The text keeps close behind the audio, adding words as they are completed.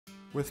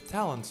With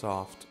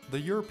Talentsoft, the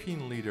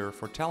European leader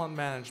for talent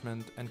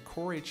management and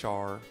core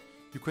HR,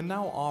 you can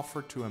now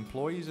offer to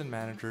employees and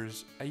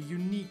managers a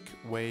unique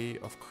way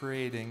of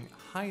creating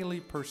highly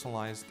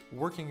personalized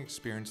working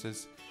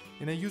experiences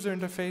in a user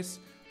interface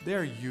they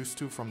are used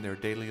to from their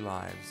daily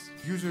lives.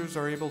 Users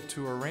are able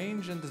to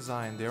arrange and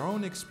design their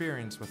own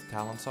experience with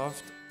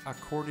Talentsoft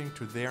according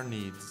to their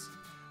needs.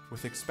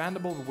 With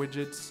expandable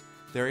widgets,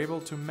 they're able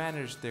to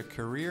manage their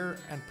career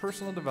and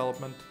personal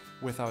development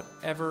without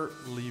ever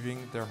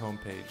leaving their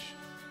homepage.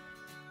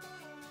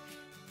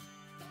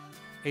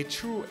 A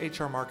true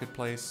HR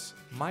marketplace,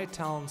 My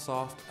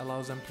Talentsoft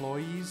allows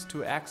employees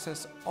to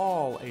access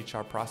all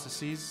HR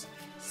processes,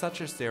 such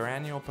as their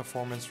annual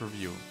performance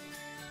review.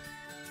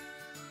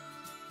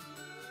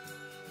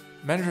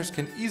 Managers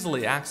can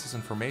easily access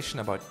information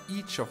about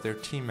each of their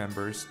team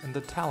members in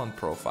the talent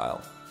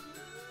profile,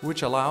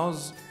 which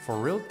allows for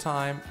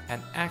real-time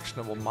and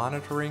actionable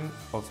monitoring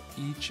of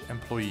each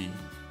employee.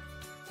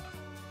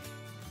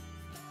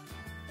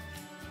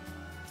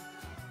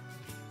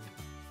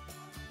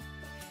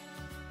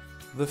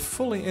 The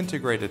fully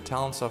integrated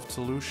Talentsoft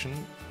solution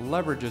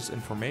leverages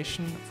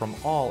information from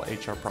all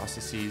HR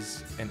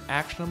processes in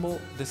actionable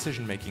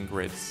decision-making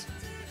grids.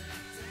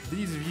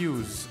 These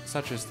views,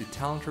 such as the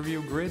talent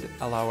review grid,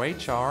 allow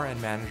HR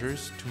and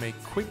managers to make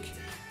quick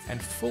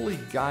and fully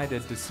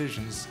guided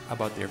decisions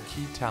about their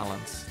key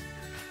talents.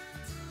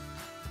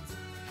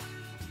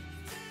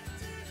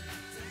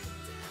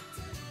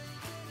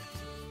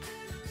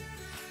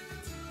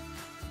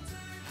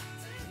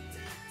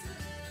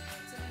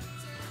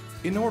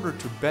 In order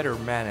to better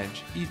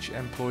manage each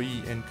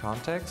employee in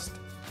context,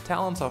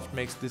 Talentsoft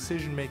makes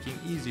decision-making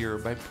easier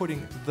by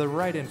putting the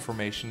right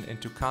information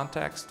into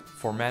context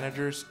for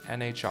managers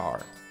and HR.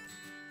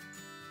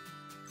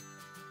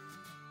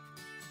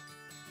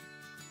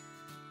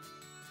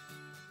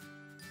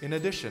 In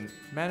addition,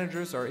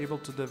 managers are able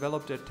to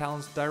develop their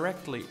talents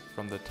directly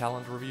from the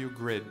talent review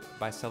grid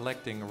by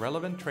selecting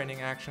relevant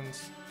training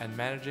actions and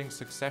managing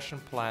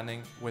succession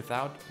planning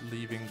without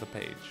leaving the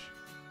page.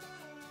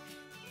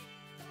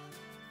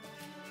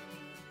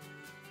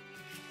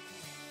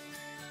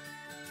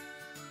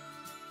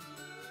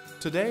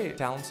 Today,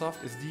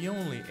 Talentsoft is the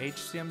only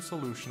HCM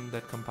solution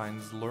that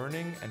combines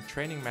learning and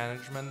training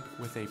management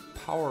with a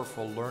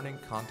powerful learning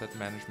content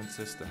management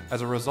system. As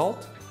a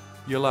result,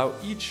 you allow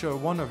each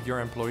one of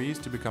your employees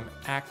to become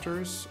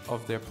actors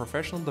of their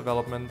professional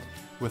development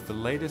with the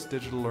latest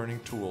digital learning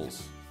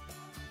tools.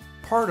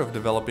 Part of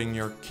developing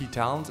your key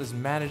talents is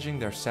managing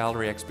their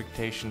salary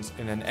expectations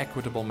in an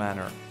equitable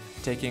manner,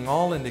 taking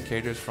all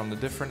indicators from the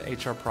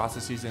different HR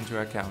processes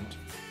into account.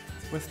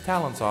 With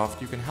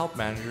Talentsoft, you can help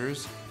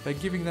managers by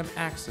giving them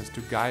access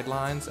to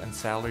guidelines and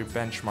salary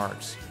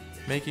benchmarks,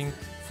 making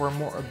for a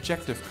more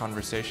objective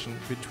conversation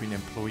between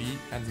employee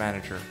and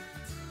manager.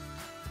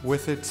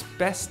 With its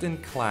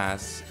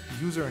best-in-class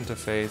user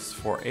interface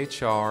for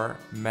HR,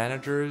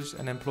 managers,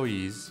 and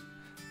employees,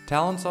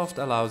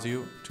 Talentsoft allows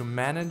you to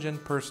manage and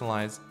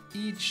personalize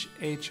each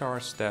HR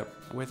step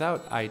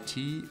without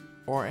IT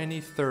or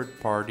any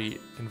third-party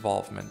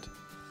involvement.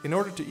 In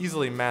order to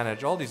easily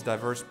manage all these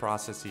diverse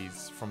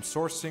processes, from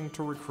sourcing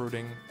to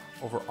recruiting,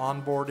 over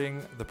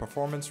onboarding, the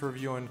performance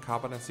review and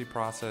competency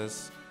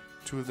process,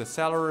 to the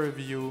salary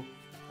review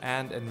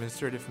and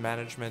administrative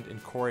management in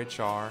core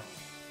HR,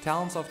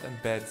 Talentsoft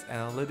embeds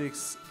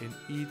analytics in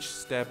each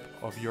step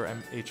of your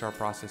HR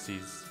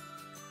processes.